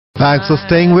Thanks for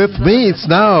staying with me. It's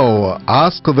now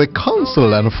Ask the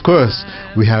Consul, and of course,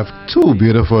 we have two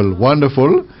beautiful,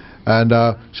 wonderful, and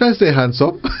shall I say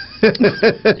handsome?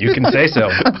 You can say so.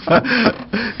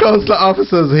 Consular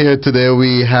officers here today.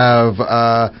 We have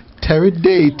Terry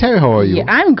Day. Terry, how are you? Yeah,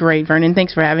 I'm great, Vernon.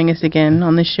 Thanks for having us again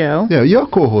on the show. Yeah, you're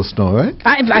a co-host now, right?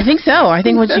 I think so. I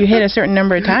think once you hit a certain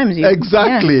number of times,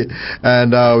 exactly. Yeah.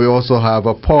 And we also have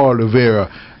Paul Rivera.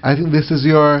 I think this is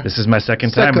your... This is my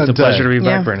second time. It's a pleasure to be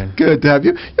back, Vernon. Good to have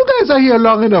you. You guys are here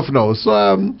long enough now, so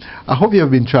I hope you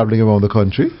have been traveling around the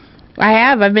country. I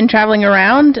have. I've been traveling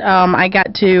around.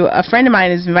 A friend of mine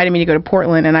has invited me to go to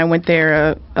Portland, and I went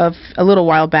there a little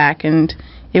while back, and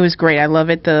it was great. I love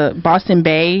it. The Boston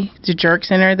Bay, the Jerk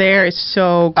Center there is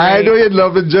so great. I know you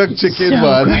love the jerk chicken,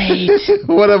 man. Great.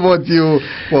 What about you,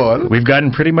 Paul? We've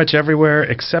gotten pretty much everywhere,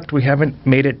 except we haven't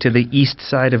made it to the east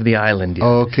side of the island yet.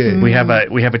 Okay. We have a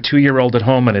 2-year-old at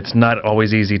home, and it's not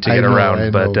always easy to get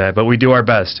around, but we do our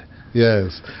best.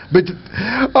 Yes. But,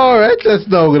 all right, let's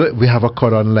now, we have a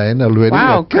call online already.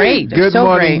 Wow, okay. Great. Good so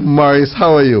morning, great. Maurice.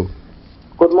 How are you?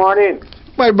 Good morning.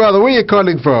 My brother, where are you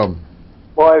calling from?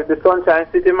 Boy, the Sunshine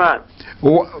City, man.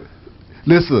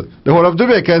 Listen, the whole of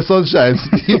Jamaica is Sunshine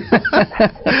City.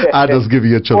 I just give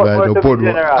you a trouble. I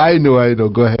know.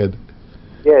 Go ahead.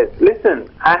 Yes, listen,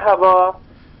 I have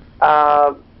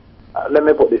let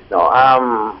me put this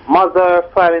now. Mother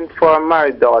filing for a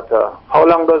married daughter. How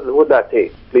long would that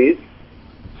take, please?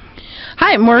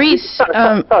 Hi, Maurice.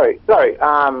 Sorry.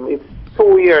 It's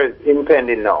 2 years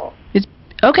impending now.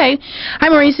 Okay. Hi,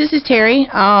 Maurice. This is Terry.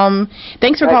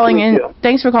 Thanks for calling in.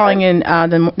 Thanks for calling in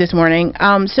this morning.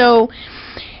 So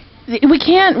we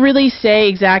can't really say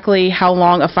exactly how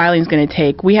long a filing is going to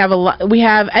take. We have,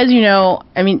 as you know,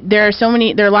 I mean, there are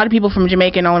a lot of people from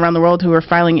Jamaica and all around the world who are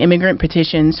filing immigrant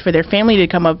petitions for their family to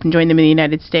come up and join them in the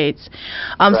United States.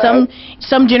 Right.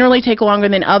 Some generally take longer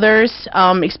than others,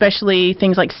 especially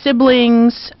things like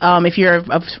siblings. If you're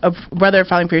a brother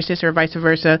filing for your sister or vice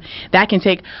versa, that can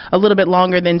take a little bit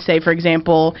longer than, say, for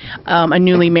example, a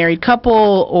newly married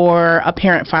couple or a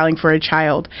parent filing for a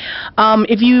child. What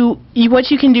you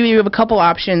can do, you have a couple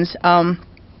options.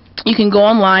 You can go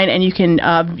online and you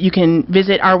can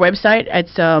visit our website.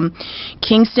 It's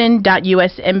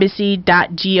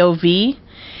kingston.usembassy.gov,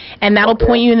 and that'll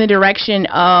point you in the direction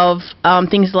of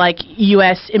things like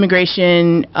U.S.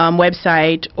 immigration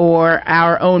website or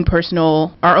our own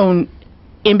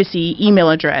embassy email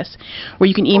address, where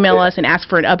you can email us and ask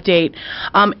for an update.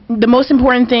 The most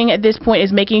important thing at this point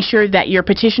is making sure that your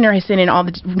petitioner has sent in all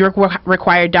the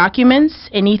required documents.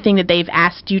 Anything that they've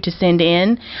asked you to send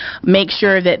in, make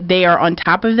sure that they are on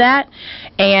top of that,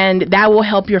 and that will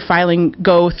help your filing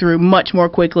go through much more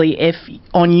quickly if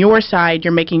on your side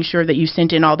you're making sure that you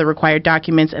sent in all the required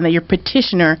documents and that your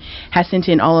petitioner has sent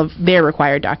in all of their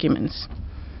required documents.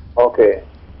 Okay.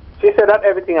 She said that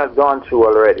everything has gone through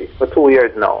already for 2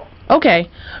 years now. Okay,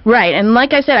 right. And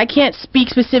like I said, I can't speak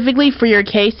specifically for your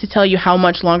case to tell you how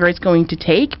much longer it's going to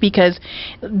take, because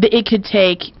it could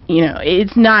take,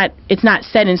 it's not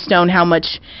set in stone how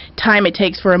much time it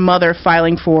takes for a mother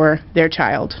filing for their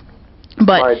child.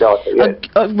 But my daughter, yes.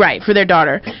 Right, for their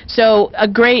daughter. So a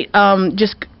great,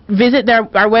 just visit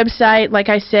our website, like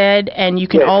I said, and you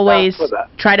can always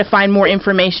try to find more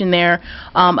information there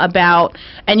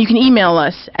and you can email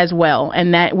us as well,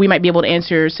 and that we might be able to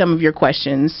answer some of your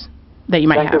questions that you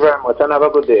might have. Thank you very much, and have a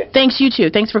good day. Thanks, you too.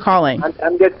 Thanks for calling.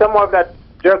 And get some more of that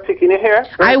jerk chicken in here.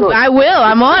 I will.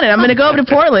 I'm on it. I'm going to go over to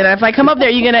Portland. If I come up there,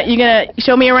 you gonna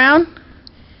show me around?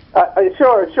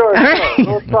 Sure. All right.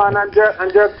 Roast corn and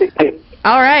jerk chicken.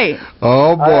 All right.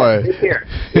 Oh, boy. Here.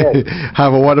 Yes.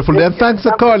 Have a wonderful day. Thanks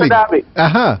for calling. Thanks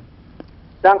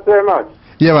very much.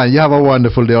 Yeah, man. You have a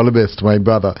wonderful day. All the best, my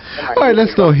brother. All right,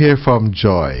 let's now hear from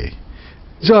Joy.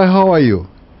 Joy, how are you?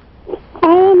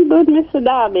 I'm good, Mr.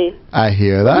 Darby. I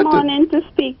hear that. Good morning to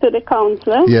speak to the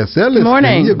counselor. Yes, sir. Good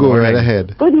morning. You go right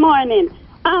ahead. Good morning.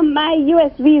 My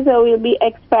U.S. visa will be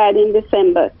expired in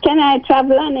December. Can I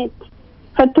travel on it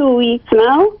for 2 weeks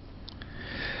now?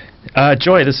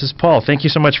 Joy, this is Paul. Thank you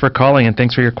so much for calling, and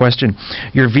thanks for your question.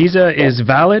 Your visa is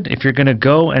valid. If you're going to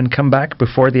go and come back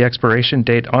before the expiration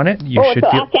date on it, you should. So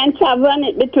I can travel on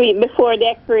it before the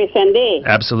expiration date?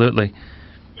 Absolutely.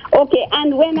 Okay,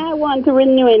 and when I want to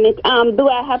renew it, do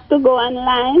I have to go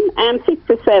online? I'm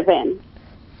 67.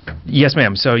 Yes,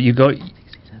 ma'am. So you go.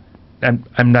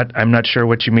 I'm not sure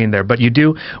what you mean there, but you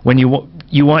do when you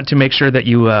want to make sure that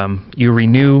you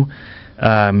renew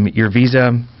your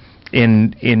visa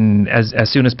as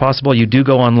soon as possible. You do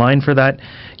go online for that.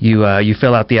 You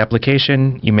fill out the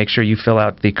application. You make sure you fill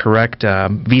out the correct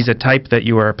visa type that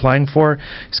you are applying for.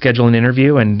 Schedule an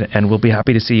interview, and we'll be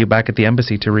happy to see you back at the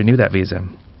embassy to renew that visa.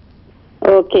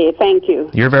 Okay, thank you.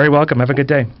 You're very welcome. Have a good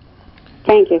day.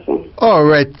 Thank you, sir. All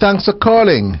right, thanks for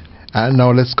calling. And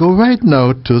now let's go right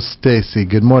now to Stacy.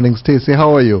 Good morning, Stacy.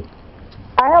 How are you?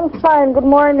 I am fine. Good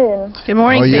morning. Good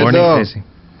morning, Oh, Stacey. yeah. Morning, Hello. Stacy.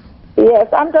 Yes,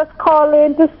 I'm just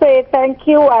calling to say thank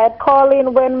you. I had called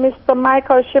in when Mr.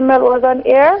 Michael Schimmel was on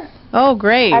air, Oh,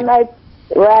 great. and I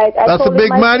That's a told him big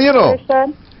my man, you know.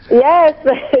 situation. Yes,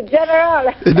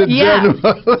 General. In the Yeah.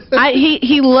 general.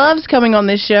 He loves coming on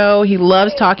this show. He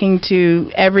loves talking to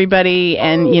everybody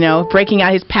and, you know, breaking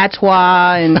out his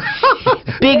patois and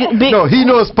big. No, he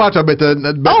knows Pata better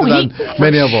than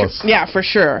many of us. Yeah, for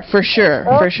sure.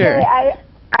 Okay,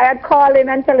 I had called in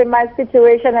and told him my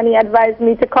situation, and he advised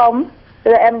me to come to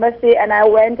the embassy, and I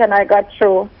went and I got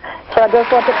through. So I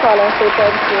just want to call and say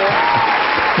thank you.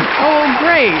 Oh,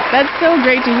 great! That's so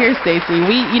great to hear, Stacy.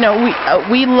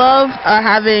 We love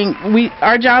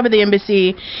our job at the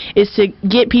embassy is to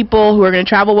get people who are going to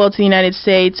travel well to the United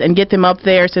States and get them up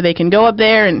there so they can go up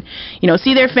there and, you know,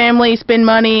 see their family, spend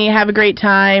money, have a great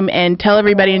time, and tell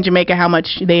everybody in Jamaica how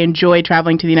much they enjoy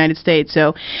traveling to the United States.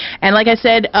 So, and like I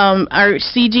said, our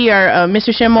CG,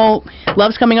 Mr. Schimmel,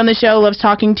 loves coming on the show, loves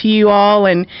talking to you all,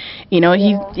 and, you know,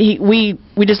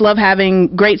 we just love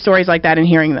having great stories like that and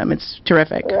hearing them. It's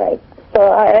terrific. Right. So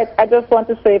I just want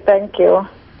to say thank you.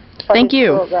 Thank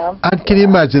you. Program. And can you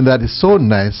imagine that it's so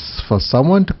nice for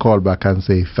someone to call back and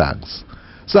say thanks?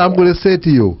 So I'm going to say to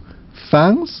you,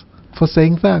 thanks for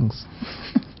saying thanks.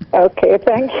 Okay,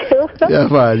 thank you. Yeah,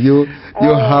 man, you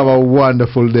have a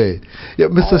wonderful day. Yeah,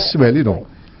 Mr. Schmel, you know,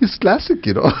 he's classic,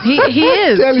 you know. He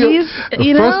is. Tell you,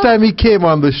 He's, first time he came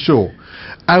on the show,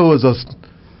 I was just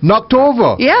knocked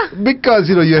over. Yeah. Because,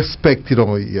 you know, you expect, you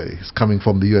know, he's coming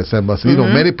from the U.S. Embassy. You know,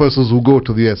 many persons who go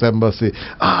to the U.S. Embassy,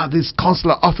 these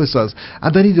consular officers.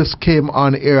 And then he just came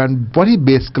on air, and what he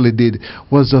basically did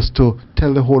was just to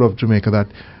tell the whole of Jamaica that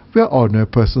we're ordinary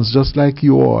persons just like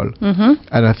you all.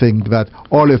 And I think that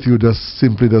all of you just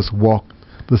simply just walk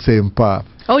the same path.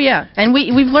 Oh yeah, and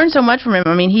we've learned so much from him.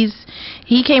 I mean,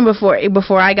 he came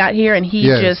before I got here, and he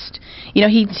just, you know,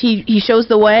 he shows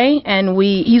the way, and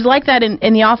he's like that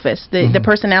in the office. The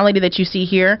personality that you see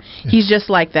here, he's just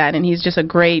like that, and he's just a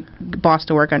great boss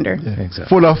to work under. Yeah, exactly.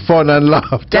 Full of fun and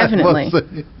laugh. Definitely.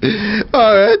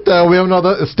 All right, we have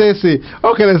another Stacy.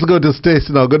 Okay, let's go to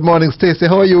Stacy now. Good morning, Stacy.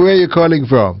 How are you? Where are you calling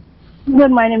from?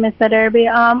 Good morning, Mr. Derby.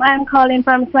 I'm calling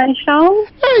from Sunshine.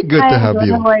 Hey, good to have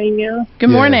you. How are you? Good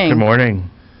morning. Good morning.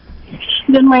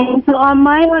 Good morning. So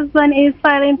my husband is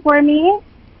filing for me,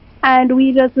 and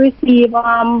we just received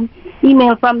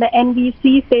email from the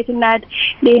NBC stating that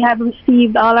they have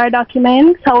received all our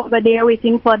documents. However, they are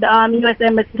waiting for the U.S.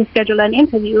 Embassy to schedule an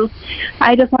interview.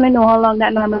 I just want to know how long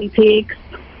that normally takes.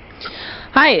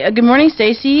 Hi, good morning,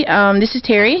 Stacy. This is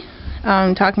Terry.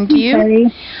 Talking to you.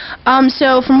 Sorry.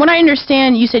 So from what I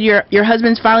understand, you said your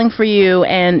husband's filing for you,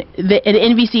 and the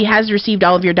NBC has received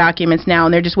all of your documents now,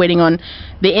 and they're just waiting on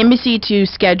the embassy to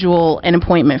schedule an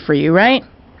appointment for you, right?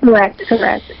 Correct.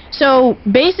 So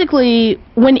basically,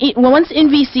 once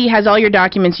NVC has all your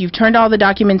documents, you've turned all the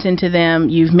documents into them,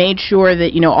 you've made sure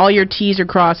that, you know, all your T's are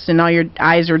crossed and all your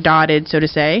I's are dotted, so to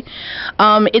say.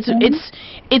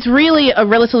 It's really a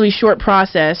relatively short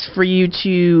process for you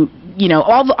to, you know,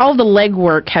 all the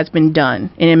legwork has been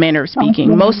done, in a manner of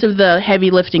speaking. Most of the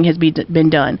heavy lifting has been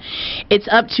done. It's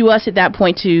up to us at that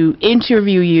point to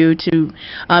interview you, to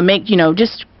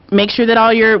make sure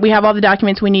that we have all the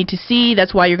documents we need to see.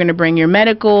 That's why you're going to bring your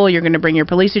medical, you're going to bring your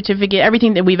police certificate,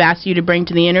 everything that we've asked you to bring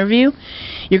to the interview.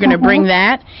 You're going to bring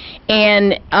that,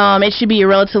 and it should be a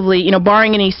relatively, you know,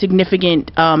 barring any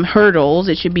significant hurdles,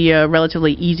 it should be a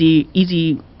relatively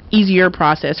easier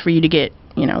process for you to get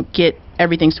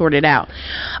everything sorted out.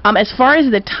 As far as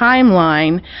the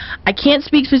timeline, I can't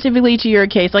speak specifically to your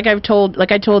case. Like I told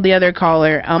the other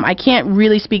caller, I can't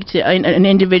really speak to an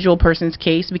individual person's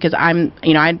case because I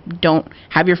don't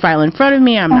have your file in front of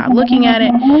me. I'm not looking at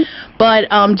it. But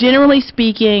generally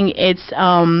speaking, it's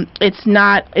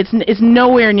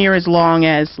nowhere near as long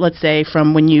as, let's say,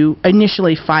 from when you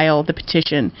initially file the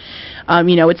petition.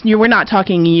 We're not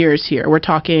talking years here. We're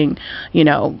talking,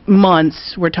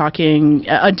 months. We're talking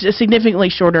a significantly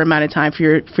shorter amount of time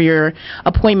for your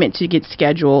appointment to get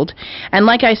scheduled. And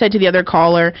like I said to the other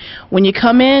caller, when you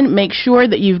come in, make sure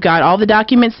that you've got all the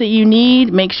documents that you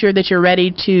need. Make sure that you're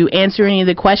ready to answer any of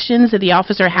the questions that the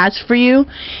officer has for you,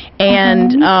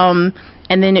 and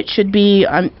then it should be,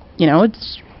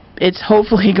 it's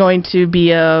hopefully going to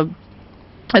be a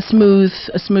smooth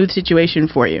situation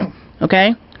for you.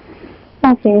 Okay.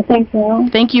 Okay, thank you.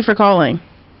 Thank you for calling.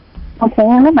 Okay,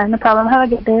 no problem.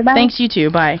 Have a good day. Bye. Thanks, you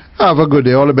too. Bye. Have a good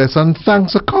day, all the best, and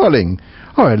thanks for calling.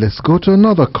 All right, let's go to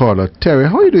another caller. Terry,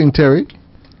 how are you doing, Terry?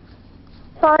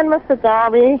 fine, Mr.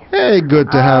 Darby. Hey, good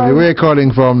to have you. Where are you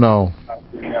calling from now?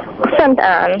 St.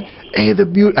 Anne. Hey,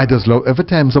 I just love every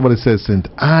time somebody says St.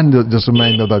 Anne, just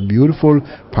remind me of that beautiful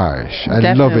parish.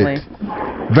 I love it.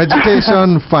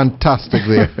 Vegetation, fantastic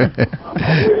there.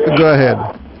 Go ahead.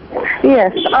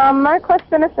 Yes. My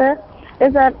question is this: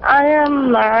 is that I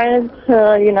am married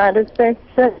to a United States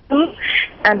citizen,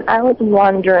 and I was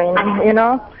wondering,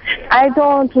 I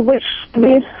don't wish to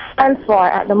be filed for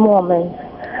at the moment,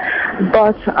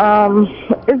 but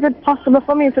is it possible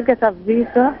for me to get a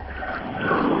visa?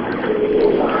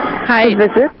 Hi. To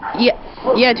visit?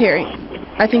 Yeah, Terry.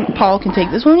 I think Paul can take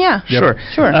this one. Yeah. Sure.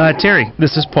 Terry,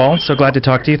 this is Paul. So glad to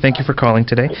talk to you. Thank you for calling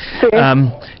today.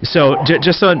 So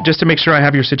just to make sure I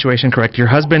have your situation correct, your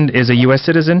husband is a U.S.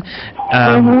 citizen,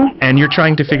 and you're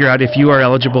trying to figure out if you are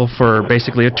eligible for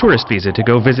basically a tourist visa to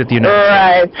go visit the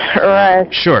United States.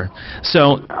 Right. Sure.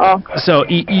 So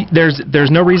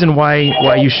there's no reason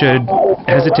why you should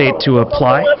hesitate to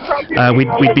apply.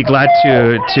 We'd be glad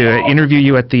to interview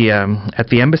you at the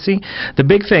embassy. The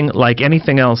big thing, like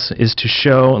anything else, is to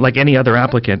show, like any other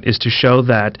applicant, is to show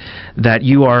that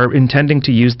you are intending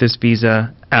to use this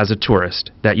visa as a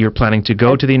tourist, that you're planning to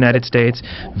go to the United States,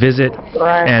 visit,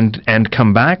 and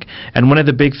come back. And one of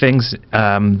the big things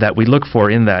that we look for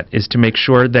in that is to make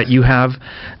sure that you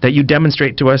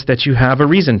demonstrate to us that you have a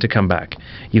reason to come back.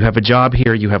 You have a job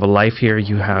here, you have a life here,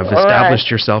 you have established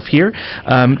yourself here.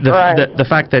 The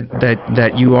fact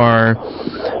that you are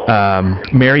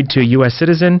married to a U.S.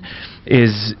 citizen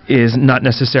is not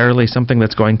necessarily something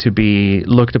that's going to be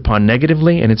looked upon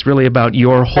negatively, and it's really about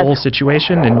your whole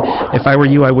situation. And if I were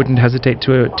you, I wouldn't hesitate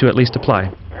to at least apply.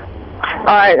 All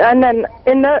right, and then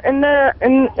in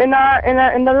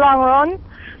the long run,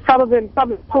 probably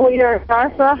 2 years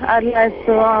or so, I'd like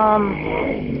to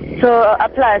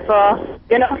apply for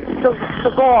to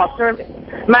go up to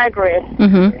migrate.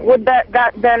 Would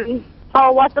that then?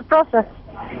 What's the process?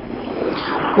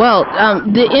 Well,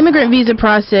 the immigrant visa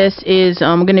process is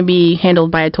going to be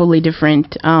handled by a totally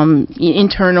different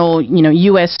internal,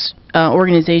 U.S.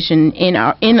 Organization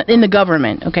in the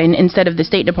government. Okay, instead of the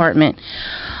State Department.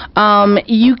 I'm going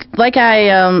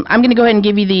to go ahead and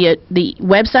give you the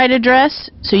website address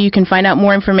so you can find out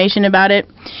more information about it.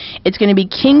 It's going to be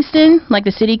Kingston, like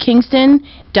the city Kingston,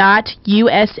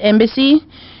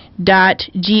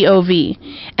 .usembassy.gov,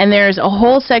 and there's a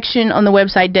whole section on the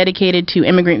website dedicated to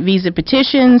immigrant visa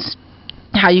petitions,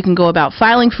 how you can go about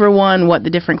filing for one, what the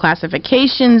different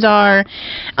classifications are.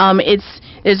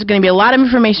 There's going to be a lot of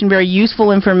information, very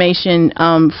useful information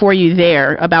for you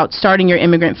there about starting your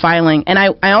immigrant filing. And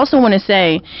I also want to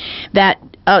say that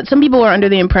some people are under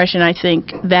the impression, I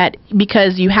think, that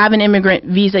because you have an immigrant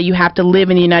visa, you have to live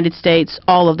in the United States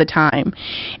all of the time.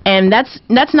 And that's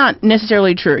not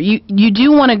necessarily true. You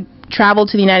do want to travel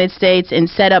to the United States and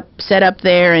set up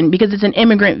there, and because it's an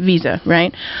immigrant visa,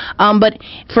 right? But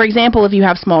for example, if you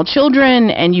have small children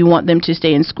and you want them to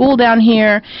stay in school down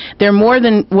here, they're more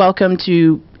than welcome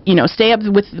to stay up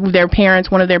with their parents,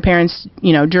 one of their parents,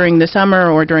 during the summer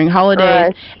or during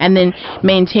holidays, and then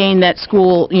maintain that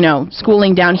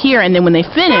schooling down here. And then when they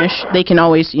finish, they can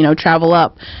always, travel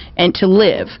up and to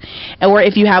live. Or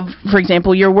if you have, for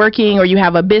example, you're working or you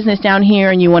have a business down here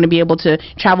and you want to be able to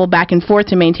travel back and forth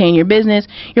to maintain your business,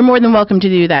 you're more than welcome to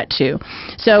do that too.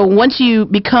 So once you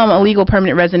become a legal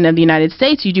permanent resident of the United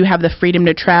States, you do have the freedom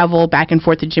to travel back and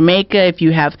forth to Jamaica if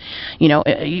you have,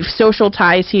 social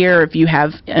ties here, if you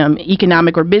have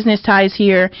economic or business ties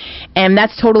here, and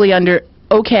that's totally under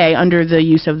the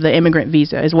use of the immigrant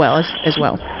visa as well.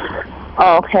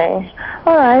 Okay.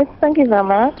 All right. Thank you very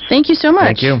much. Thank you so much.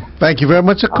 Thank you. Thank you very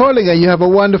much for calling, and you have a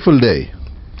wonderful day.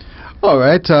 All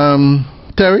right.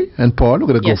 Terry and Paul, we're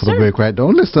going to go for the break right now.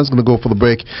 Listeners, going to go for the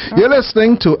break. You're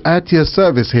listening to At Your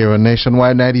Service here on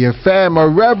Nationwide 90 FM, a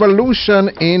revolution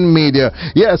in media.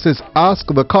 Yes, it's Ask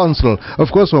the Consul.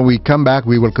 Of course, when we come back,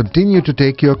 we will continue to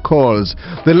take your calls.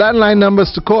 The landline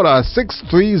numbers to call are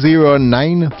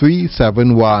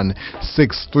 630-9371,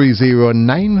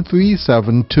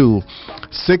 630-9372,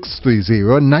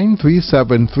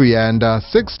 630-9373, and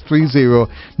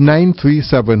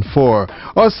 630-9374.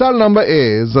 Our cell number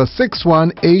is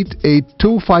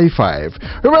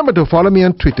 6188255. Remember to follow me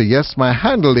on Twitter. Yes, my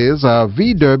handle is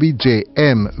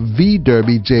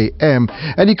VDerbyJM,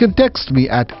 and you can text me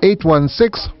at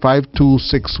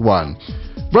 816-5261.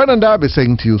 Vernon Darby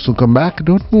saying to you, so come back,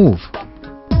 don't move.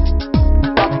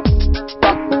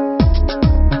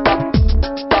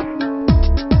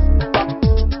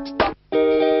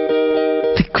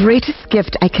 The greatest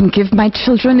gift I can give my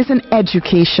children is an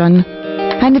education.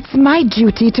 and it's my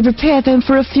duty to prepare them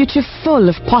for a future full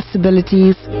of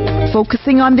possibilities.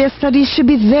 Focusing on their studies should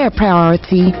be their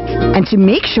priority, and to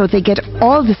make sure they get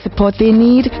all the support they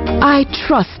need, I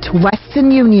trust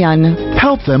Western Union.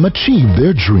 Help them achieve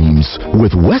their dreams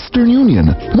with Western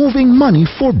Union, moving money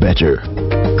for better.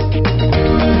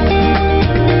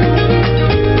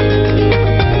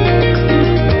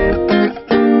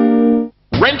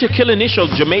 Rent-A-Kill Initial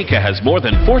Jamaica has more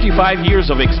than 45 years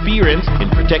of experience in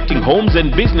protecting homes and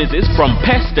businesses from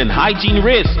pest and hygiene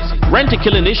risks.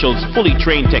 Rent-A-Kill Initial's fully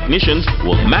trained technicians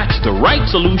will match the right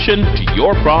solution to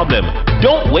your problem.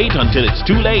 Don't wait until it's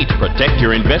too late. Protect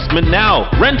your investment now.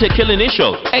 Rent-A-Kill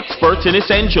Initial, experts in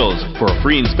essentials. For a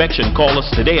free inspection, call us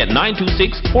today at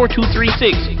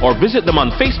 926-4236 or visit them on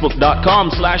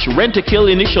facebook.com/Rent-A-Kill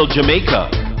Initial Jamaica.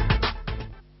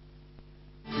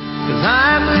 'Cause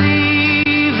I believe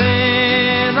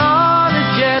in on a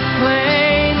jet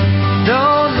plane.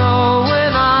 Don't know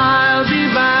when I'll be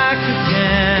back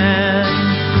again.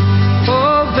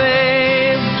 Oh,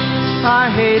 babe, I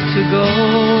hate to go.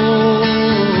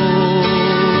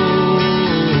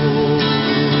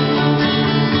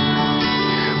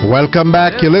 Welcome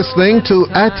back. You're listening to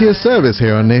At Your Service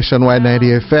here on Nationwide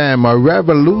 90 FM, a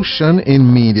revolution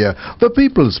in media. The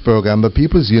People's Program, the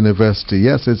People's University.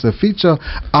 Yes, it's a feature,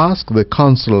 Ask the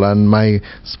Consul, and my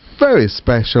very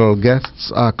special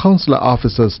guests are Consular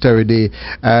Officers Terry Day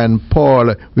and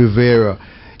Paul Rivera.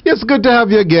 Yes, good to have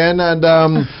you again. And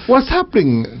what's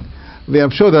happening? I'm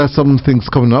sure there are some things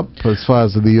coming up as far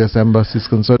as the U.S. Embassy is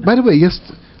concerned. By the way,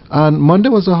 and Monday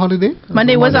was a holiday?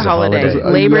 Monday was a holiday.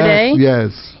 Labor Day.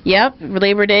 Yes. Yep,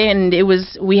 Labor Day, and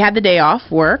we had the day off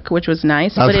work, which was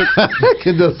nice. But I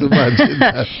can just imagine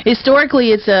that.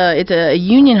 Historically, it's a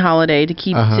union holiday to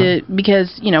keep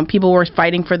because people were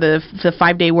fighting for the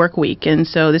 5-day work week, and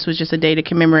so this was just a day to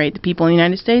commemorate the people in the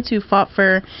United States who fought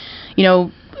for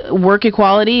work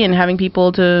equality and having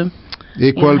people to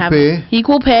equal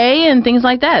pay and things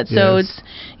like that. So it's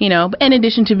in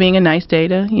addition to being a nice day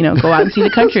to go out and see the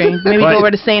country, maybe go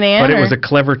over to St. Anne. But it was a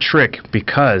clever trick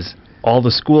because all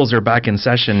the schools are back in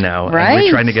session now, and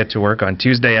we're trying to get to work on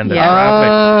Tuesday and the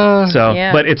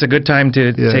traffic. But it's a good time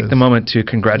to take the moment to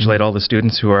congratulate all the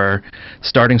students who are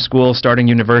starting school, starting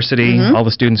university, all the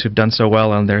students who've done so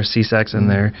well on their CSECs and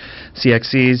their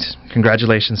CXCs.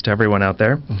 Congratulations to everyone out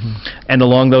there. And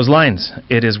along those lines,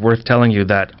 it is worth telling you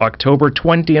that October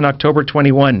 20 and October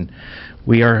 21,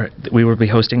 we will be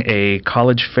hosting a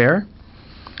college fair.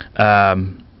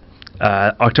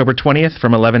 October 20th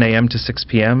from 11 a.m. to 6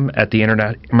 p.m. at the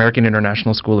American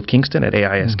International School of Kingston at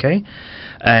AISK.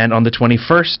 And on the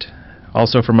 21st,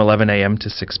 also from 11 a.m. to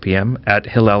 6 p.m. at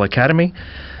Hillel Academy.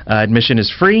 Admission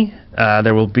is free.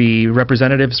 There will be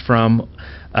representatives from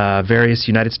various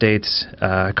United States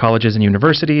colleges and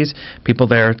universities, people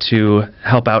there to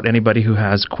help out anybody who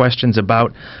has questions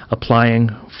about applying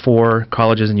for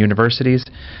colleges and universities.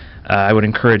 I would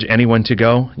encourage anyone to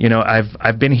go.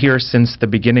 I've been here since the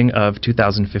beginning of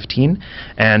 2015,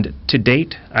 and to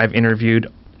date, I've interviewed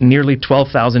nearly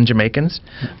 12,000 Jamaicans.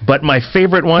 But my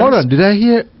favorite ones... Hold on, did I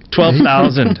hear...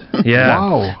 12,000, yeah.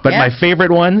 Wow. But my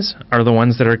favorite ones are the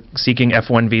ones that are seeking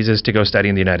F1 visas to go study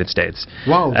in the United States.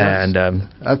 Wow,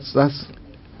 that's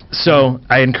So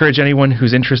I encourage anyone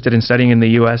who's interested in studying in the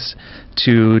U.S.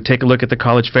 to take a look at the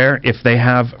college fair. If they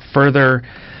have further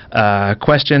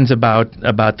questions about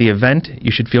the event, you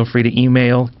should feel free to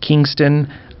email Kingston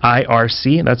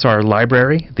IRC, that's our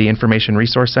library, the Information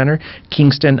Resource Center,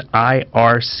 Kingston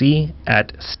IRC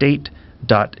at state.gov.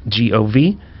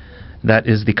 That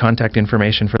is the contact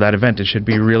information for that event. It should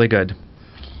be really good.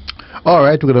 All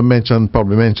right, we're going to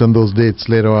probably mention those dates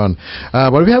later on.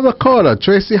 But we have a caller.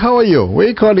 Tracy, how are you? Where are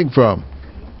you calling from?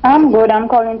 I'm good. I'm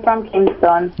calling from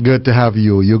Kingston. Good to have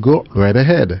you. You go right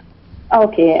ahead.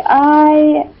 Okay.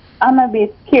 I'm a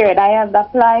bit scared. I had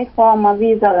applied for my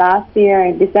visa last year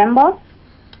in December,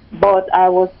 but I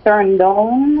was turned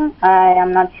down. I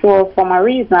am not sure for my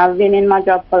reason. I've been in my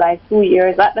job for like 2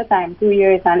 years at the time, 2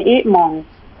 years and 8 months.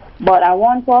 But I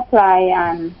want to apply,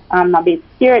 and I'm a bit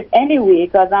scared anyway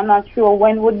because I'm not sure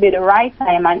when would be the right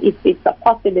time and if it's a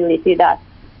possibility that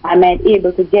I might be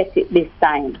able to get it this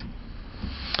time.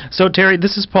 So, Terry,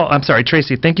 this is Paul. I'm sorry,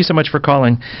 Tracy. Thank you so much for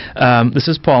calling. This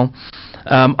is Paul.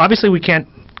 Obviously, we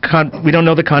don't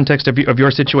know the context of your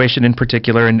situation in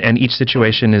particular, and each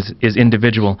situation is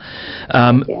individual.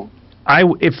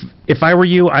 If I were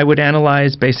you, I would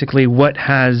analyze basically what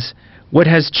has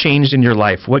changed in your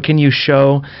life. What can you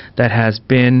show that has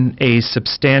been a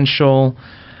substantial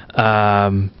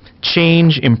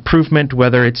change, improvement,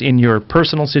 whether it's in your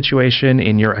personal situation,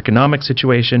 in your economic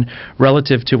situation,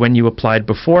 relative to when you applied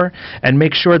before, and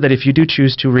make sure that if you do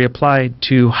choose to reapply,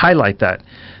 to highlight that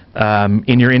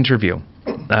in your interview.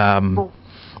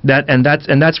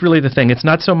 That's really the thing. It's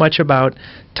not so much about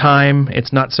time.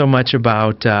 It's not so much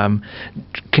about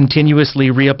continuously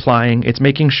reapplying. It's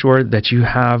making sure that you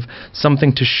have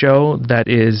something to show that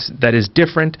is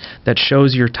different, that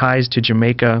shows your ties to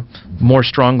Jamaica more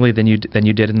strongly than you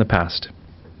did in the past.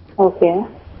 Okay.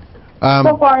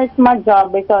 So far, it's my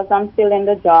job because I'm still in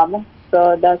the job,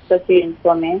 so that's the change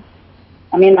for me.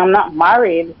 I mean, I'm not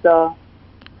married, so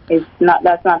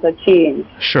that's not a change.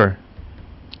 Sure.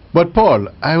 But Paul,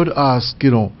 I would ask,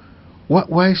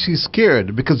 why is she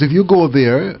scared? Because if you go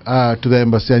there to the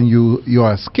embassy and you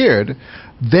are scared,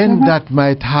 then that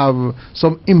might have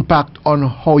some impact on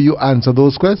how you answer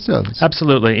those questions.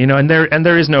 Absolutely, and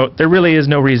there really is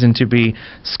no reason to be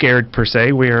scared per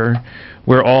se.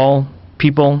 We're all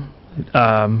people.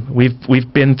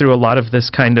 We've been through a lot of these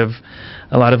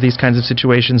kinds of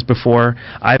situations before.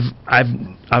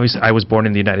 Obviously I was born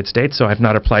in the United States, so I've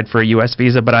not applied for a U.S.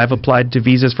 visa, but I've applied to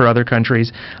visas for other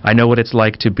countries. I know what it's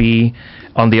like to be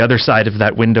on the other side of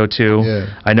that window too. Yeah.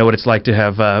 I know what it's like to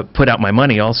have put out my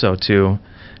money also to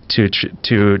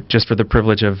just for the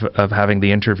privilege of having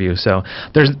the interview. So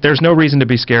there's no reason to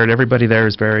be scared. Everybody there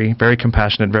is very, very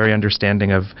compassionate, very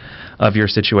understanding of your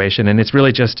situation, and it's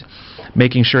really just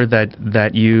making sure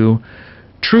that you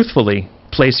truthfully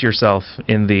place yourself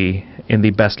in the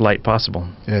best light possible.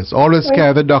 Yes, always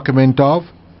carry the document of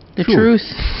the truth.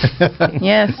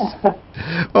 Yes.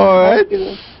 All right.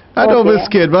 I don't be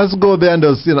scared. Let's go there and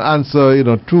just answer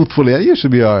truthfully. You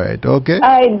should be all right. Okay.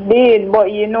 I did, but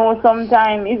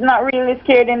sometimes it's not really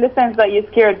scared in the sense that you're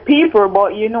scared people,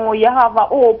 but you have a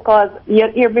hope because you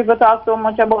hear people talk so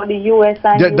much about the U.S.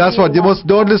 and that's what you must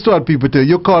don't listen to what people tell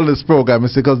you. You call this program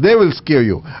because they will scare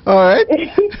you. All right.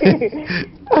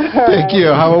 Thank you.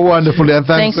 Have a wonderful day and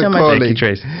thanks for so calling. Thank you,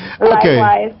 Tracy. Okay.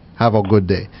 Likewise. Have a good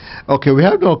day. Okay, we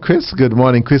have now Chris. Good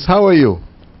morning, Chris. How are you?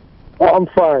 I'm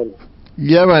fine.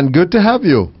 Yeah, man. Good to have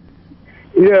you.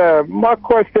 Yeah, my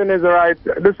question is, right,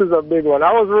 this is a big one.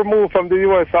 I was removed from the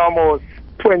U.S. almost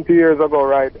 20 years ago,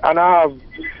 right? And I have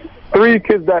 3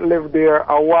 kids that live there,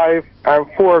 a wife, and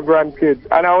 4 grandkids.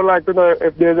 And I would like to know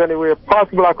if there's any way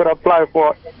possible I could apply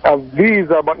for a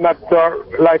visa, but not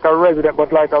like a resident,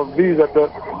 but like a visa to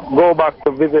go back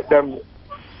to visit them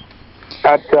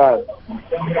at time.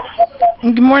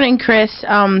 Good morning, Chris.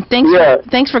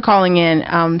 Thanks for calling in.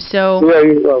 So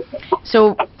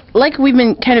like we've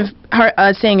been kind of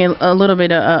saying a little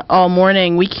bit all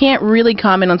morning, we can't really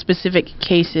comment on specific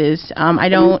cases. I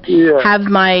don't have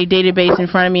my database in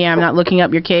front of me. I'm not looking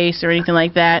up your case or anything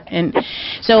like that. And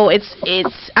so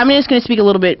I'm just going to speak a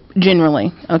little bit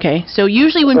generally. Okay. So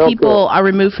usually when people are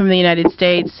removed from the United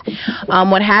States,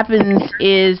 what happens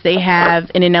is they have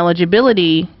an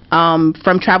ineligibility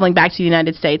from traveling back to the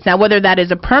United States. Now, whether that is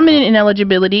a permanent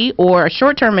ineligibility or a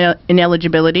short-term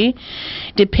ineligibility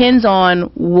depends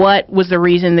on what was the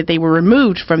reason that they were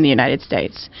removed from the United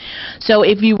States. So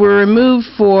if you were removed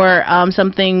for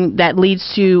something that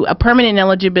leads to a permanent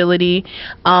ineligibility,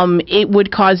 it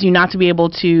would cause you not to be able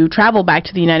to travel back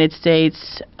to the United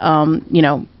States,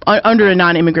 under a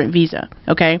non-immigrant visa.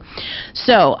 Okay,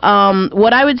 so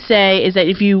what I would say is that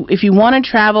if you want to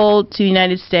travel to the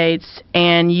United States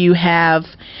and you have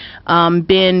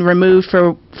been removed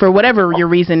for whatever your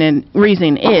reason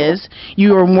is,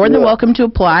 you are more than welcome to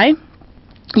apply.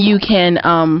 You can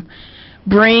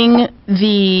bring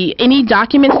any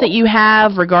documents that you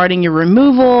have regarding your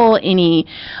removal, any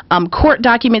court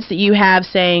documents that you have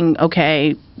saying,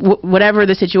 okay, whatever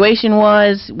the situation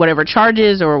was, whatever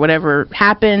charges or whatever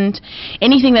happened,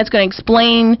 anything that's going to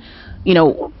explain,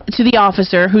 to the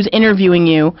officer who's interviewing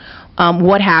you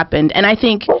what happened. And I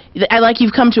think, like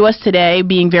you've come to us today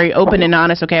being very open and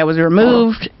honest, okay, I was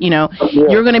removed,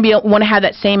 you're going to want to have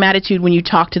that same attitude when you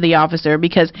talk to the officer,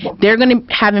 because they're going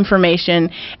to have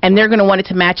information and they're going to want it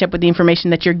to match up with the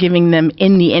information that you're giving them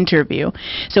in the interview.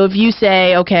 So if you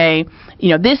say, okay,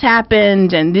 this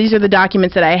happened and these are the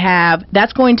documents that I have,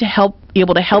 that's going to be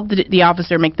able to help the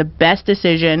officer make the best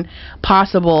decision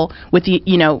possible with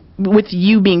with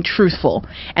you being truthful,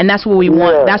 and that's what we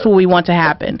want. That's what we want to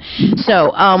happen.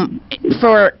 So,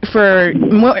 for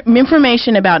more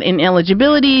information about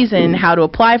ineligibilities and how to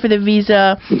apply for the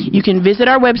visa, you can visit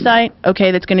our website.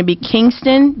 Okay, that's going to be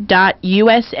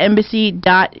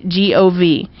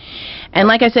kingston.usembassy.gov. And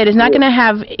like I said, it's not going to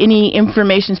have any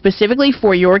information specifically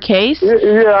for your case.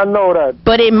 Yeah, I know that.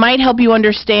 But it might help you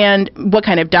understand what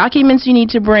kind of documents you need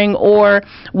to bring or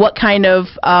what kind of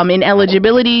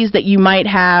ineligibilities that you might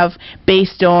have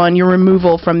based on your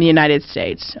removal from the United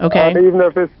States. Okay? And even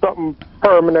if it's something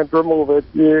permanent, remove it,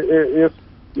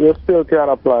 you still can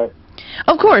apply.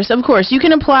 Of course. You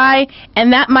can apply,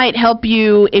 and that might help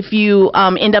you if you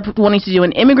end up wanting to do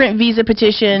an immigrant visa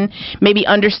petition, maybe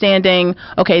understanding,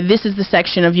 okay, this is the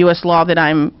section of U.S. law that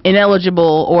I'm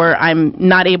ineligible or I'm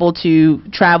not able to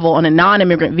travel on a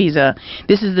non-immigrant visa.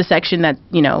 This is the section that,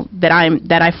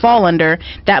 that I fall under.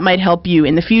 That might help you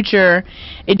in the future.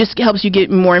 It just helps you get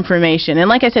more information. And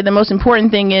like I said, the most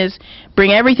important thing is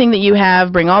bring everything that you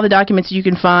have, bring all the documents you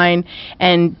can find,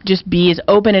 and just be as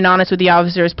open and honest with the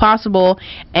officer as possible,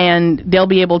 and they'll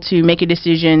be able to make a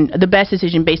decision, the best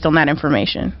decision based on that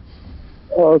information.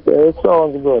 Okay, it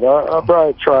sounds good. I'll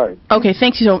probably try. Okay,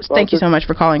 thank you so much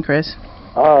for calling, Chris.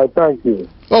 All right, thank you.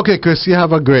 Okay, Chris, you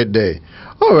have a great day.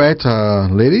 All right,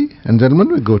 lady and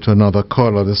gentlemen, we go to another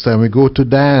caller. This time we go to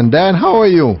Dan. Dan, how are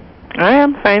you? I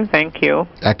am fine, thank you.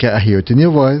 I hear it in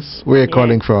your voice. Where are you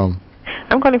calling from?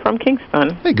 I'm calling from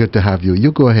Kingston. Hey, good to have you.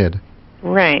 You go ahead.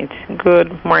 Right.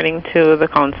 Good morning to the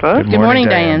Consul. Good morning,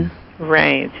 Diane.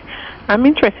 Right. I'm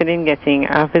interested in getting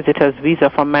a visitor's visa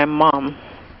for my mom,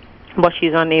 but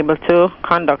she's unable to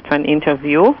conduct an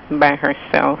interview by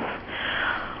herself.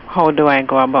 How do I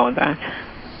go about that?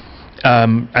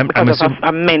 Because of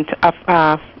a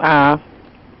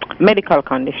medical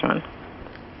condition.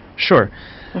 Sure.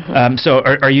 So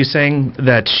are you saying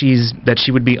that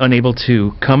she would be unable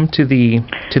to come to the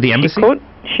embassy?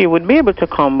 She would be able to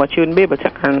come, but she wouldn't be able to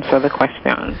answer the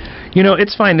question.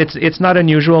 It's fine. It's not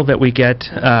unusual that we get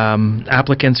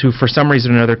applicants who, for some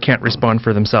reason or another, can't respond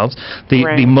for themselves.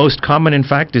 The most common, in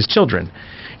fact, is children.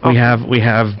 Okay. We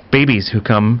have babies who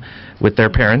come with their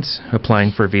parents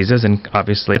applying for visas, and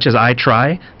obviously, as I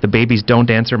try, the babies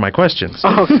don't answer my questions.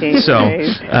 Okay. So,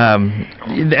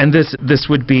 and this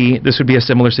would be a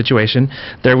similar situation.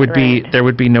 There would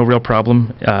be no real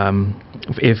problem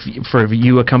if for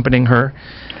you accompanying her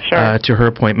to her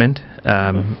appointment,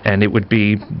 and it would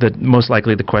be most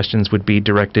likely the questions would be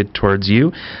directed towards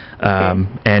you,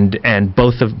 and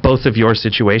both of your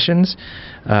situations.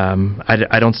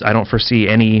 I don't foresee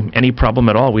any problem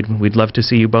at all. We'd love to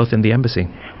see you both in the embassy.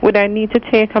 Would I need to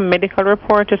take a medical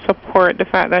report to support the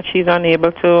fact that she's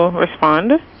unable to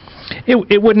respond?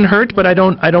 It wouldn't hurt, but I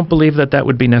don't believe that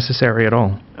would be necessary at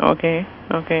all. Okay.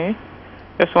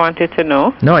 Just wanted to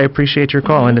know. No, I appreciate your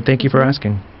call, and thank you for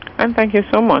asking. And thank you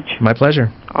so much. My pleasure.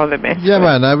 All the best. Yeah,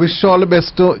 man. I wish you all the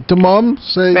best to Mom.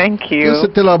 Say, thank you. You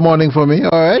sit till our morning for me,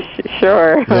 all right?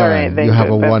 Sure. Yeah, all right. Thank you have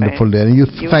a wonderful day. And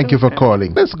thank you for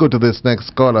calling. Let's go to this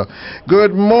next caller.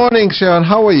 Good morning, Sharon.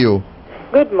 How are you?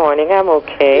 Good morning. I'm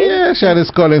okay. Yeah, Sharon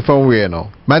is calling from where now?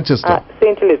 Manchester.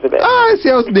 St. Elizabeth. I see.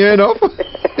 I was near enough.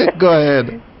 Go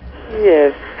ahead.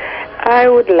 Yes. I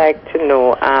would like to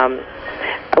know,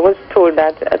 I was told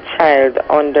that a child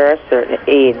under a certain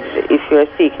age, if you're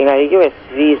seeking a U.S.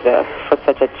 visa for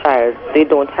such a child, they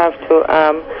don't have to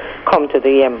come to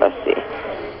the embassy.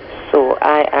 So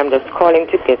I am just calling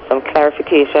to get some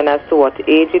clarification as to what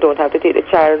age you don't have to take the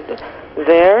child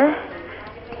there.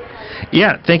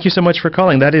 Yeah, thank you so much for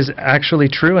calling. That is actually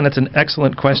true, and that's an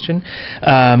excellent question.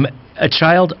 A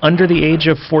child under the age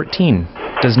of 14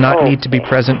 does not need to be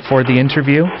present for the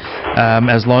interview,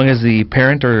 as long as the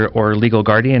parent or legal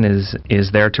guardian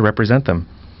is there to represent them.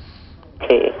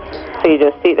 Okay, so you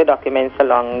just take the documents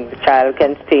along. The child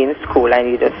can stay in school, and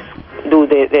you just do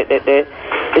the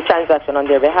transaction on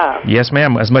their behalf. Yes,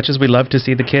 ma'am. As much as we love to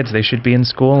see the kids, they should be in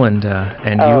school, and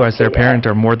you, as their parent,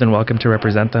 are more than welcome to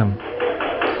represent them.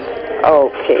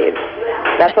 Okay,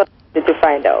 that's what I wanted to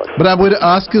find out. But I'm going to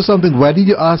ask you something. Why did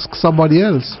you ask somebody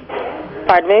else?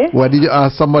 Pardon me? Why did you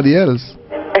ask somebody else?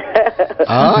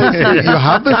 You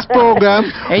have this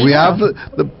program. We have the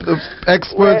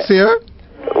experts here.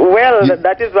 Well,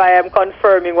 that is why I'm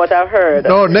confirming what I've heard.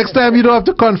 No, next time you don't have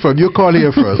to confirm. You call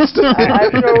here first.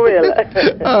 I sure will.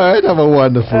 All right, have a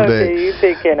wonderful day. Okay, you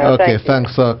take care now. Okay,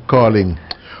 thanks for calling.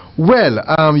 Well,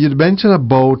 you mentioned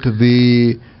about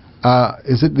the,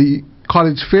 is it the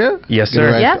College Fair? Yes,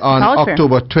 sir. Right, yes, on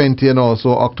October 20 and also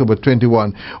October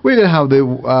 21. We're going to have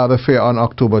the fair on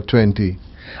October 20.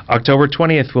 October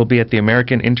 20th will be at the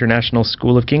American International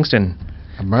School of Kingston.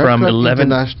 American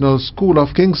International School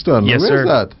of Kingston. Yes, Where sir. is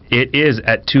that? It is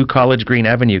at 2 College Green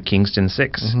Avenue, Kingston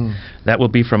 6. Mm-hmm. That will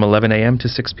be from 11 a.m. to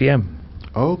 6 p.m.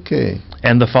 Okay.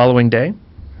 And the following day,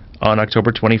 on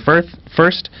October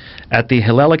 21st, at the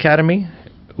Hillel Academy,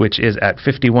 which is at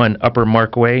 51 Upper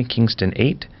Mark Way, Kingston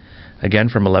 8. Again,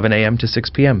 from 11 a.m. to 6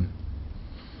 p.m.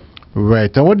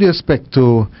 Right. And what do you expect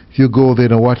to, if you go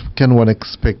there, what can one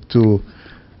expect to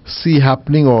see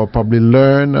happening or probably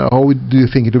learn? How do you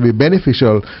think it will be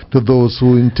beneficial to those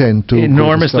who intend to?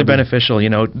 Enormously beneficial. You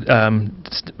know,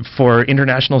 for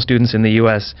international students in the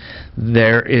U.S.,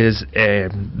 there's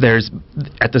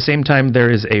at the same time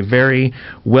there is a very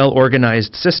well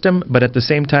organized system, but at the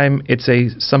same time it's a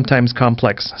sometimes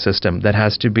complex system that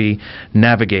has to be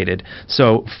navigated.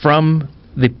 So from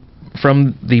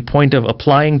the point of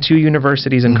applying to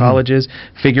universities and colleges,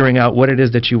 figuring out what it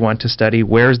is that you want to study,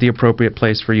 where's the appropriate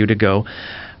place for you to go,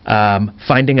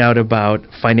 finding out about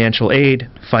financial aid,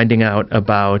 finding out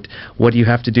about what you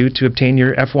have to do to obtain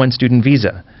your F1 student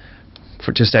visa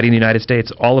to study in the United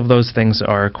States. All of those things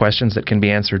are questions that can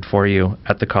be answered for you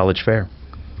at the college fair.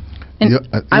 And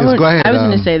I was go ahead.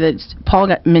 going to say that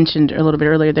Paul mentioned a little bit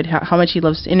earlier that how much he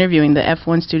loves interviewing the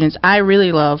F1 students. I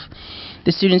really love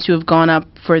the students who have gone up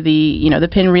for the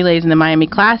Penn Relays and the Miami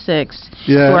Classics,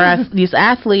 who are these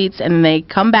athletes, and they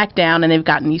come back down and they've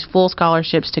gotten these full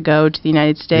scholarships to go to the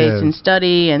United States and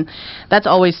study, and that's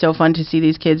always so fun to see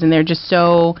these kids, and they're just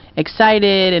so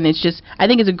excited, and it's just, I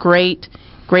think it's a great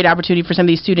opportunity for some of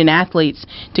these student athletes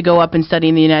to go up and study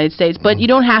in the United States. But you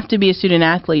don't have to be a student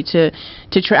athlete to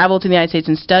travel to the United States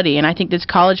and study. And I think this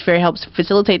college fair helps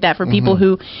facilitate that for people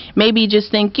who maybe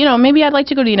just think, maybe I'd like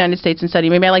to go to the United States and study.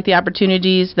 Maybe I like the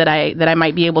opportunities that I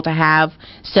might be able to have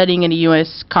studying in a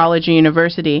U.S. college or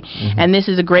university. And this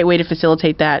is a great way to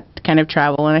facilitate that kind of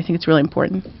travel. And I think it's really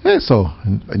important. Yeah, so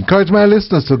encourage my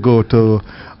listeners to go to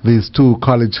these two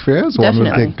college fairs. Definitely.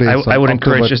 One will take place I would on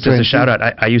encourage, October just 20. as a shout out,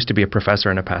 I used to be a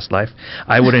professor in a past life.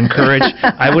 I would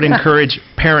encourage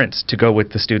parents to go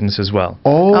with the students as well.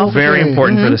 Very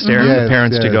important for the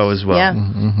parents to go as well.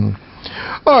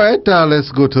 All right,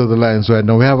 let's go to the lines right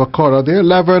now. We have a caller there.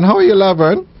 Laverne, how are you,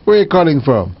 Laverne? Where are you calling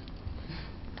from?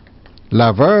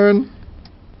 Laverne?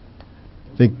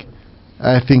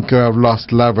 I think I've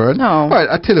lost Laverne. No. All right,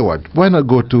 I tell you what. Why not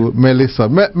go to Melissa?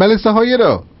 Melissa, how are you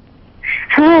doing?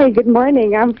 Hi, good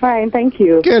morning. I'm fine, thank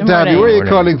you. Good to have you. Where are you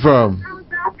calling from?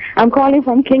 I'm calling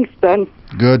from Kingston.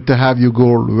 Good to have you.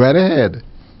 Go right ahead.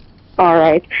 All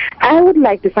right. I would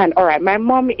like to find, all right, my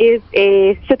mom is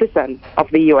a citizen of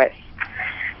the U.S.,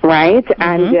 right?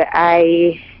 And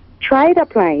I tried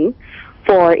applying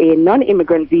for a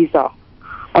non-immigrant visa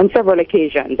on several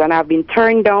occasions, and I've been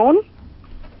turned down.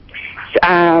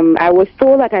 I was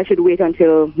told that I should wait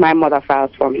until my mother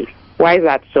files for me. Why is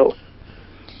that so?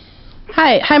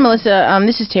 Hi, Melissa.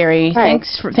 This is Terry. Hi.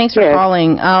 Thanks for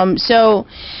calling. So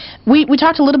we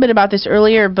talked a little bit about this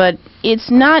earlier, but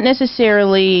it's not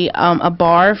necessarily a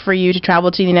bar for you to travel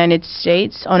to the United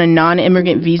States on a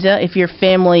non-immigrant visa if your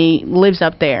family lives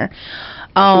up there.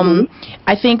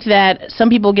 I think that some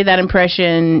people get that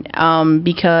impression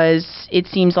because it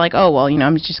seems like, oh, well,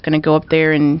 I'm just going to go up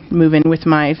there and move in with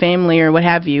my family or what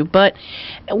have you. But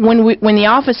when the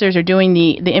officers are doing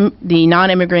the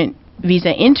non-immigrant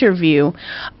visa interview,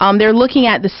 they're looking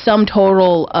at the sum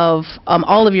total of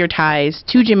all of your ties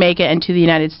to Jamaica and to the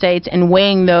United States and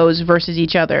weighing those versus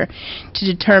each other to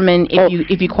determine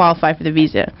if you qualify for the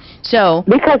visa. So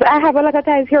because I have a lot of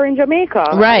ties here in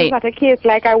Jamaica, right? It's not a case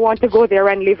like I want to go there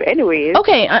and live anyways.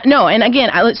 Okay, no, and again,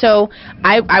 I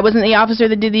wasn't the officer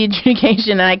that did the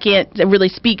adjudication, and I can't really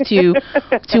speak to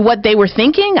what they were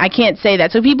thinking. I can't say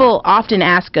that. So people often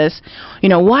ask us,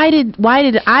 why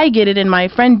did I get it and my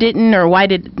friend didn't? Or why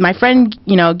did my friend,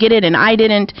 get it and I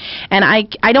didn't? And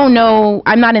I don't know.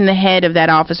 I'm not in the head of that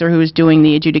officer who is doing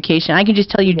the adjudication. I can just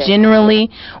tell you generally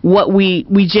what we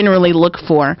generally look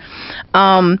for.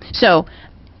 So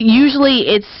usually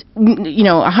it's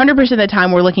 100% of the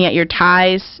time we're looking at your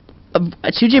ties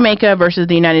to Jamaica versus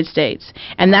the United States,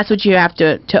 and that's what you have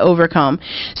to overcome.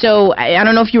 So I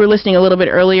don't know if you were listening a little bit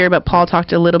earlier, but Paul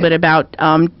talked a little bit about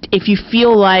if you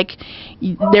feel like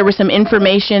there was some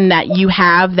information that you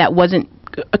have that wasn't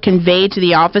conveyed to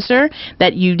the officer,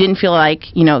 that you didn't feel like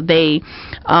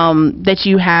that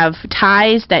you have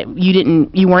ties that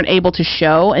you weren't able to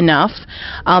show enough,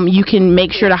 you can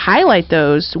make sure to highlight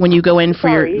those when you go in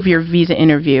for your visa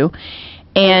interview.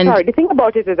 And sorry, the thing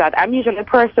about it is that I'm usually a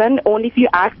person, only if you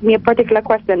ask me a particular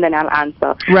question, then I'll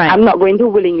answer. Right. I'm not going to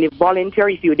willingly volunteer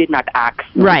if you did not ask.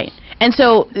 Right. And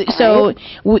so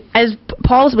as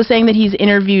Paul was saying that he's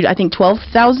interviewed, I think,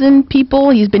 12,000 people.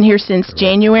 He's been here since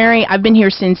January. I've been here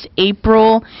since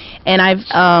April, and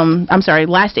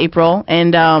last April,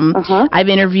 and I've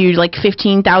interviewed like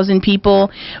 15,000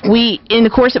 people. In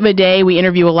the course of a day, we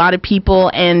interview a lot of people,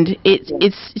 and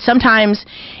it's sometimes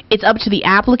it's up to the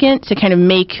applicant to kind of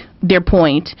make their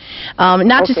point.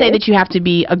 Not to say that you have to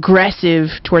be aggressive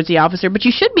towards the officer, but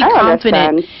you should be confident.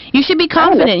 Understand. You should be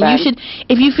confident. You should,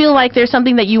 if you feel like there's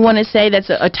something that you want to say that's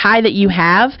a tie that you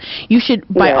have, you should,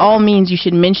 by all means, you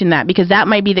should mention that, because that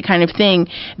might be the kind of thing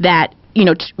that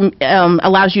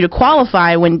allows you to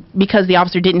qualify because the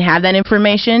officer didn't have that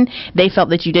information, they felt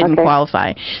that you didn't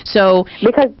qualify. So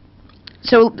I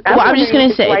was just going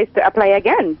to say, to apply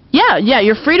again. Yeah,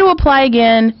 you're free to apply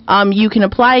again. You can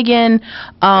apply again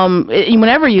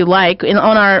whenever you like.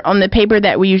 On the paper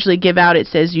that we usually give out, it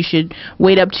says you should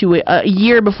wait up to a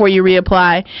year before you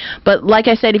reapply. But like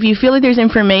I said, if you feel like there's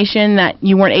information that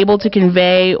you weren't able to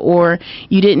convey, or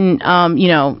you didn't,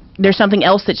 there's something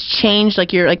else that's changed,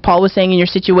 like Paul was saying, in your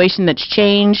situation that's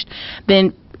changed,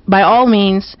 then by all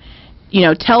means,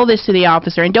 tell this to the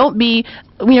officer. And don't be,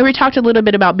 we talked a little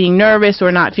bit about being nervous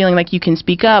or not feeling like you can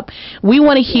speak up. We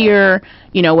want to hear,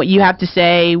 what you have to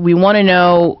say. We want to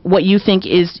know what you think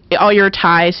is all your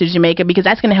ties to Jamaica, because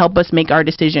that's going to help us make our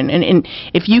decision. And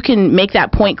if you can make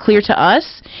that point clear to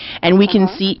us, and we can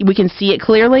see it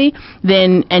clearly,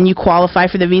 then, and you qualify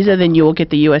for the visa, then you will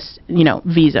get the U.S.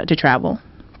 visa to travel.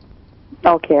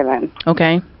 Okay, then.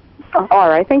 Okay. All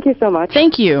right. Thank you so much.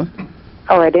 Thank you.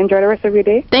 All right, enjoy the rest of your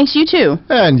day. Thanks, you too.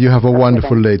 And you have a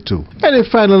wonderful day too. Any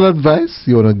final advice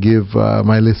you want to give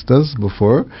my listeners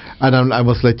before? And I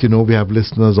must let you know we have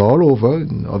listeners all over,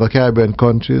 in other Caribbean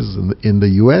countries, in the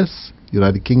U.S.,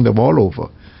 United Kingdom, all over.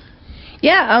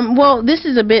 Yeah, well, this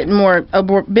is a bit more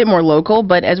local,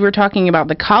 but as we were talking about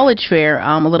the college fair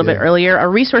a little bit earlier, a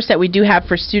resource that we do have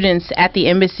for students at the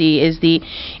embassy is the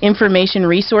Information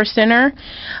Resource Center.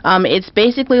 It's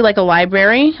basically like a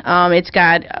library. It's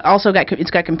got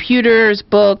computers,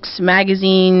 books,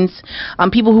 magazines.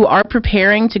 People who are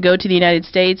preparing to go to the United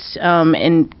States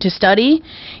and to study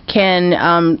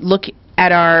can look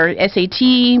at our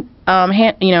SAT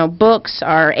books,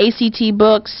 our ACT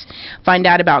books, find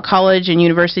out about college and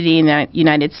university in the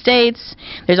United States.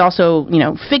 There's also,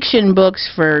 fiction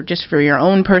books for your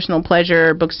own personal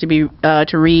pleasure, books to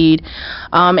read,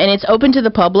 and it's open to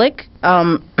the public.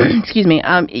 Excuse me.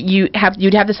 You'd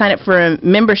have to sign up for a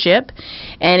membership,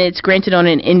 and it's granted on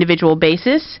an individual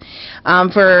basis.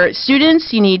 For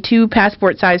students, you need 2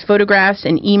 passport-size photographs,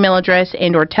 an email address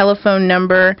and/or telephone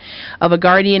number of a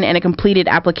guardian, and a completed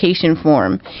application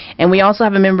form. And we also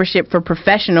have a membership for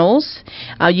professionals.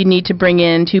 You need to bring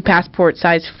in 2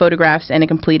 passport-size photographs and a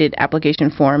completed application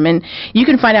form. And you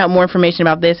can find out more information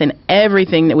about this and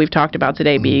everything that we've talked about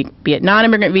today, be it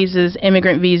non-immigrant visas,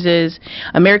 immigrant visas,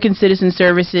 American citizen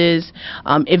services,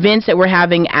 events that we're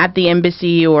having at the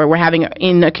embassy or we're having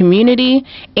in the community,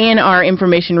 and our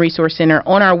Information Resource Center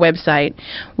on our website,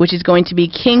 which is going to be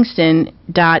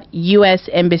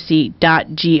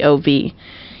kingston.usembassy.gov.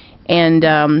 And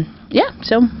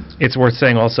so it's worth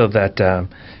saying also that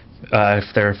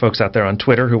if there are folks out there on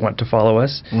Twitter who want to follow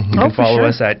us, you can follow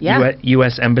us at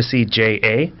US Embassy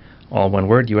JA, all one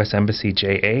word, US Embassy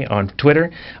JA on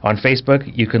Twitter. On Facebook,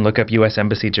 you can look up US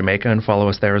Embassy Jamaica and follow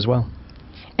us there as well.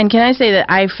 And can I say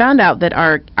that I found out that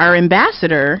our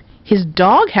ambassador, his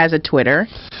dog has a Twitter,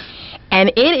 and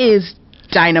it is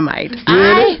dynamite.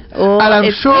 Really?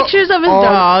 It's pictures of his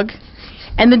dog,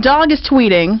 and the dog is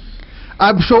tweeting.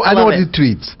 I'm sure I know what he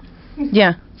tweets.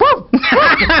 Yeah.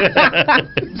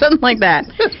 Something like that.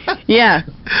 Yeah,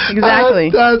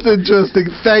 exactly. That's interesting.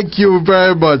 Thank you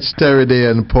very much, Terry Day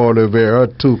and Paul Rivera,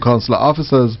 2 consular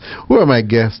officers who are my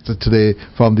guests today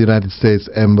from the United States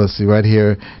Embassy right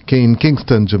here in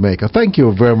Kingston, Jamaica. Thank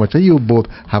you very much. And you both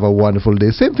have a wonderful day.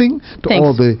 Same thing to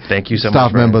all the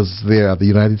staff members there at the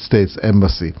United States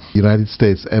Embassy. United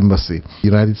States Embassy.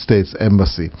 United States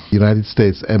Embassy. United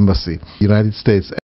States Embassy. United States